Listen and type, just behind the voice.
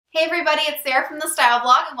Hey everybody, it's Sarah from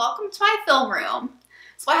TheStyleBlog and welcome to my film room.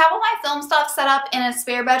 So I have all my film stuff set up in a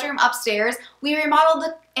spare bedroom upstairs. We remodeled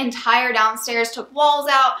the entire downstairs, took walls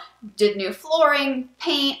out, did new flooring,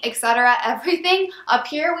 paint, etc. Everything. Up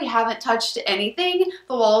here we haven't touched anything.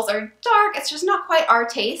 The walls are dark, it's just not quite our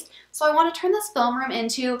taste. So I want to turn this film room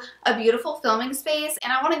into a beautiful filming space,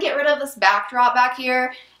 and I want to get rid of this backdrop back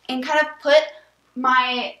here and kind of put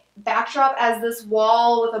my backdrop as this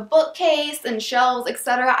wall with a bookcase and shelves,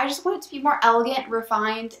 etc. I just want it to be more elegant,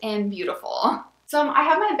 refined, and beautiful. So I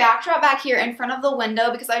have my backdrop back here in front of the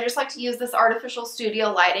window because I just like to use this artificial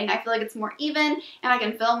studio lighting. I feel like it's more even and I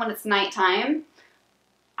can film when it's nighttime.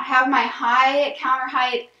 I have my high counter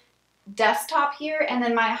height desktop here and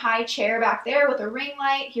then my high chair back there with a ring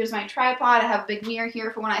light. Here's my tripod. I have a big mirror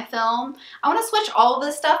here for when I film. I want to switch all of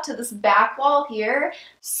this stuff to this back wall here.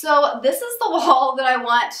 So this is the wall that I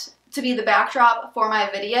want to be the backdrop for my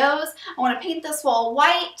videos. I want to paint this wall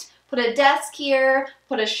white, put a desk here,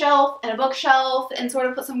 put a shelf and a bookshelf, and sort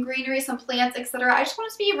of put some greenery, some plants, etc. I just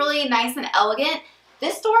want it to be really nice and elegant.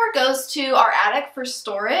 This door goes to our attic for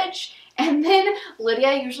storage. And then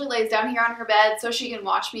Lydia usually lays down here on her bed so she can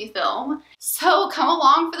watch me film. So come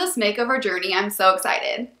along for this makeover journey. I'm so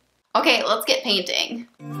excited. Okay, let's get painting.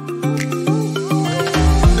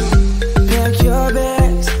 Pack your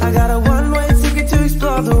bags. I got a one-way ticket to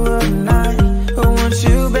explore the world tonight. I want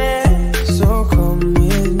you back, so come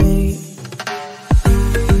with me.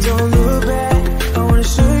 Don't look back. I want to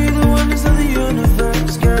show you the wonders of the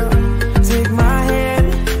universe, girl. Take my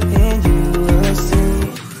hand and you will see.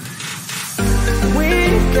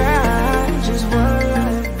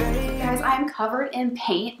 Guys, I'm covered in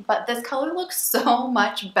paint, but this color looks so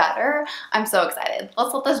much better. I'm so excited.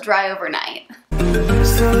 Let's let this dry overnight.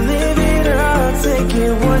 So live it up, take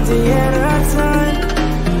it one day at a time.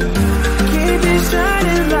 Keep it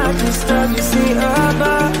shining like the stuff you see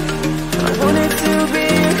above. I want it to be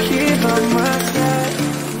a key by my side.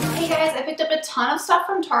 Hey guys, I picked up a ton of stuff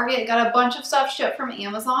from Target, got a bunch of stuff shipped from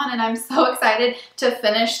Amazon, and I'm so excited to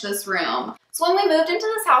finish this room. So when we moved into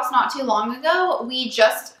this house not too long ago, we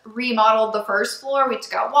just remodeled the first floor. We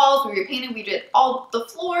took out walls, we repainted, we did all the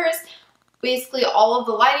floors, basically all of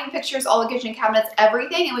the lighting fixtures, all the kitchen cabinets,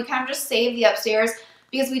 everything, and we kind of just saved the upstairs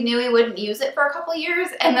because we knew we wouldn't use it for a couple of years,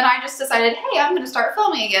 and then I just decided, hey, I'm going to start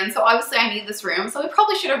filming again, so obviously I need this room, so we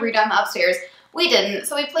probably should have redone the upstairs. We didn't,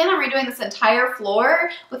 so we plan on redoing this entire floor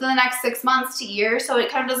within the next 6 months to a year, so it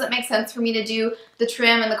kind of doesn't make sense for me to do the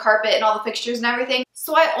trim and the carpet and all the fixtures and everything.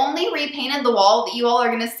 So I only repainted the wall that you all are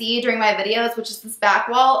going to see during my videos, which is this back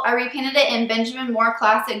wall. I repainted it in Benjamin Moore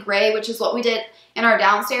Classic Gray, which is what we did in our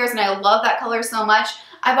downstairs, and I love that color so much.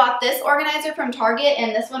 I bought this organizer from Target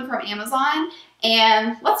and this one from Amazon,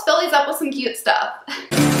 and let's fill these up with some cute stuff.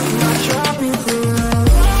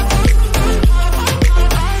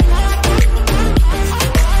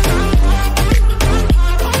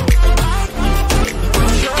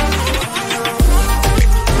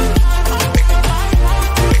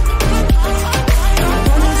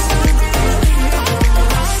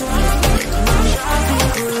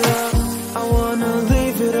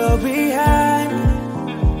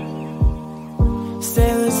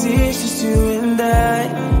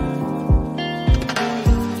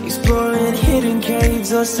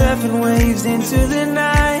 Or surfing waves into the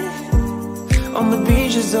night on the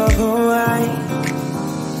beaches of Hawaii.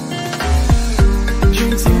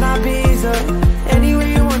 Drinks in Ibiza, anywhere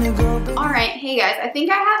you want to go. Alright, hey guys, I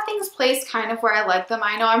think I have things placed kind of where I like them.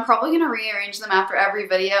 I know I'm probably going to rearrange them after every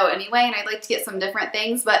video anyway, and I'd like to get some different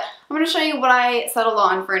things, but I'm going to show you what I settled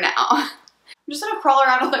on for now. I'm just going to crawl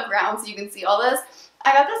around on the ground so you can see all this.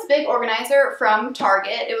 I got this big organizer from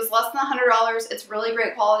Target. It was less than $100. It's really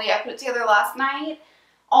great quality. I put it together last night.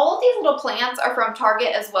 All of these little plants are from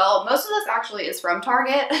Target as well. Most of this actually is from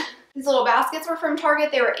Target. These little baskets were from Target.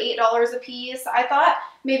 They were $8 a piece. I thought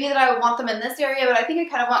maybe that I would want them in this area, but I think I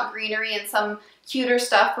kind of want greenery and some cuter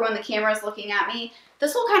stuff for when the camera is looking at me.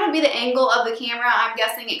 This will kind of be the angle of the camera, I'm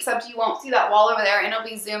guessing, except you won't see that wall over there, and it'll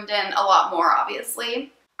be zoomed in a lot more,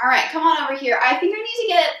 obviously. All right, come on over here. I think I need to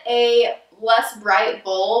get a less bright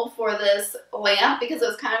bulb for this lamp because it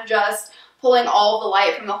was kind of just pulling all the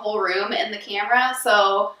light from the whole room in the camera,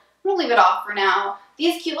 so I'm gonna leave it off for now.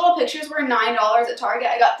 These cute little pictures were $9 at Target.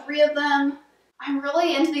 I got 3 of them. I'm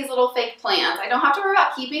really into these little fake plants. I don't have to worry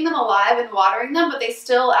about keeping them alive and watering them, but they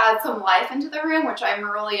still add some life into the room, which I'm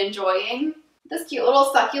really enjoying. This cute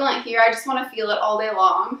little succulent here, I just want to feel it all day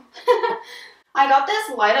long. I got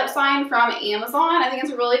this light up sign from Amazon. I think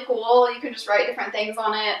it's really cool. You can just write different things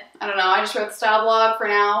on it. I don't know, I just wrote TheStyleBlog for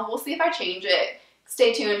now. We'll see if I change it.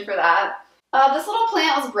 Stay tuned for that. This little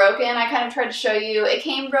plant was broken. I kind of tried to show you. It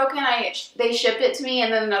came broken. They shipped it to me,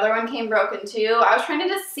 and then another one came broken too. I was trying to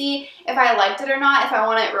just see if I liked it or not, if I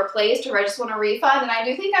want it replaced or if I just want a refund. And I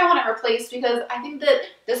do think I want it replaced because I think that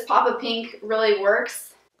this pop of pink really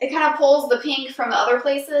works. It kind of pulls the pink from the other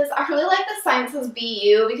places. I really like this sign that says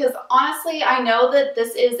BU because honestly, I know that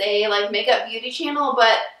this is a like makeup beauty channel,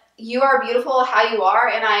 but you are beautiful how you are,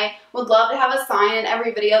 and I would love to have a sign in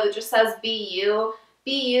every video that just says be you.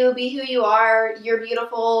 Be you, be who you are, you're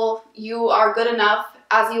beautiful, you are good enough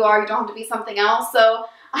as you are, you don't have to be something else. So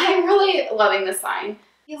I'm really loving this sign.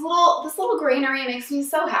 This little greenery makes me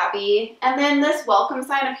so happy. And then this welcome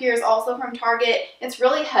sign up here is also from Target. It's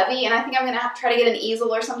really heavy, and I think I'm going to have to try to get an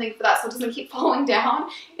easel or something for that so it doesn't keep falling down.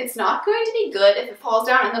 It's not going to be good if it falls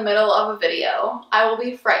down in the middle of a video. I will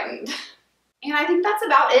be frightened. And I think that's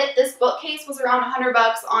about it. This bookcase was around 100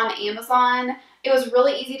 bucks on Amazon. It was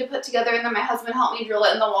really easy to put together, and then my husband helped me drill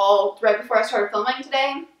it in the wall right before I started filming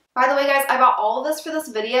today. By the way, guys, I bought all of this for this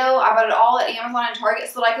video. I bought it all at Amazon and Target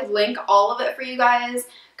so that I could link all of it for you guys,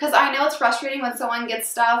 because I know it's frustrating when someone gets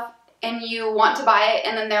stuff and you want to buy it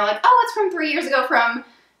and then they're like, oh, it's from 3 years ago from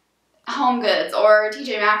Home Goods or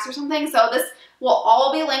TJ Maxx or something. So this will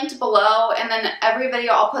all be linked below, and then every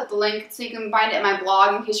video I'll put the link so you can find it in my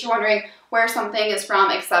blog in case you're wondering where something is from,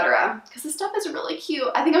 etc. Because this stuff is really cute.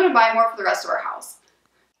 I think I'm going to buy more for the rest of our house.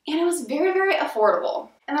 And it was very, very affordable.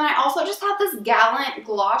 And then I also just have this Gallant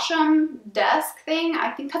Glossum desk thing.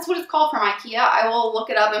 I think that's what it's called, from Ikea. I will look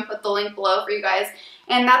it up and put the link below for you guys.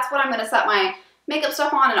 And that's what I'm going to set my makeup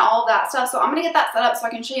stuff on and all of that stuff. So I'm going to get that set up so I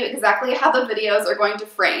can show you exactly how the videos are going to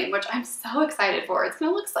frame, which I'm so excited for. It's going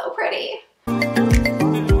to look so pretty.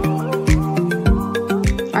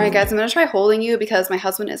 Alright guys, I'm going to try holding you because my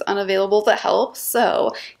husband is unavailable to help.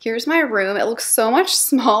 So here's my room. It looks so much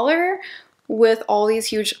smaller with all these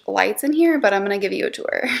huge lights in here, but I'm going to give you a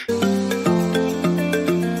tour.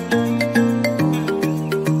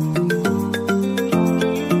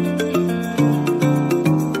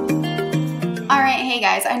 Alright, hey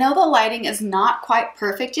guys, I know the lighting is not quite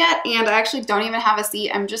perfect yet, and I actually don't even have a seat.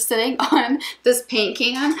 I'm just sitting on this paint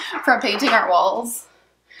can from painting our walls.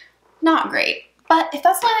 Not great. But if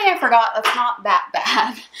that's the only thing I forgot, that's not that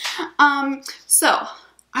bad. So,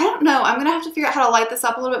 I don't know. I'm going to have to figure out how to light this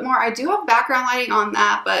up a little bit more. I do have background lighting on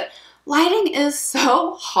that, but lighting is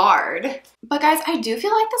so hard. But guys, I do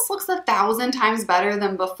feel like this looks 1,000 times better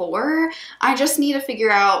than before. I just need to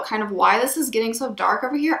figure out kind of why this is getting so dark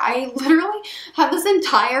over here. I literally have this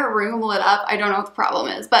entire room lit up. I don't know what the problem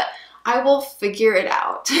is, but I will figure it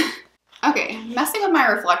out. Okay, messing with my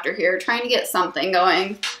reflector here, trying to get something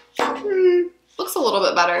going. Looks a little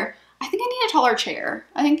bit better. I think I need a taller chair.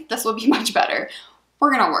 I think this would be much better.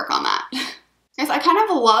 We're gonna work on that. Guys, I kind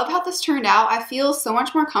of love how this turned out. I feel so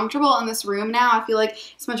much more comfortable in this room now. I feel like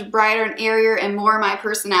it's much brighter and airier and more my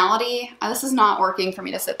personality. This is not working for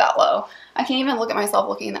me to sit that low. I can't even look at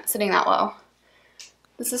myself sitting that low.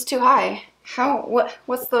 This is too high.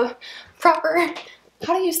 What's the proper,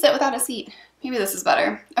 how do you sit without a seat? Maybe this is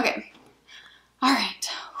better. Okay. All right.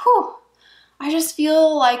 Whew. I just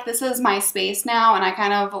feel like this is my space now, and I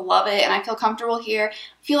kind of love it, and I feel comfortable here.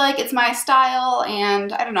 I feel like it's my style,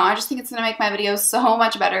 and I don't know, I just think it's going to make my videos so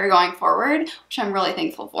much better going forward, which I'm really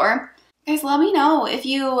thankful for. Guys, let me know if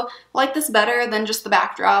you like this better than just the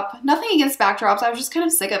backdrop. Nothing against backdrops, I was just kind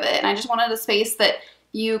of sick of it, and I just wanted a space that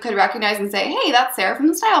you could recognize and say, hey, that's Sarah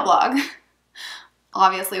from TheStyleBlog.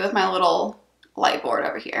 Obviously with my little light board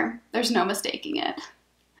over here. There's no mistaking it.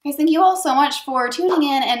 Guys, thank you all so much for tuning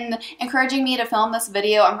in and encouraging me to film this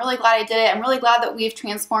video. I'm really glad I did it. I'm really glad that we've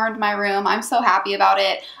transformed my room. I'm so happy about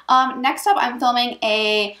it. Next up, I'm filming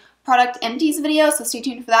a product empties video, so stay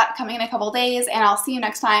tuned for that coming in a couple days, and I'll see you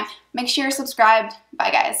next time. Make sure you're subscribed. Bye,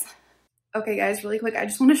 guys. Okay, guys, really quick, I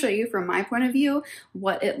just want to show you from my point of view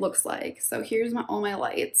what it looks like. So here's all my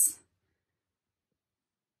lights.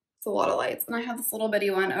 It's a lot of lights, and I have this little bitty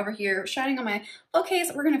one over here shining on my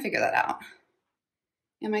bookcase. We're going to figure that out.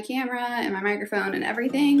 And my camera and my microphone and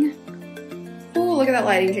everything. Ooh, look at that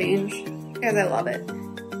lighting change. Guys, I love it.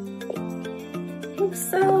 Looks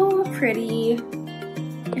so pretty.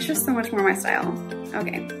 It's just so much more my style.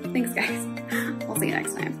 Okay, thanks guys. I'll see you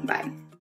next time. Bye.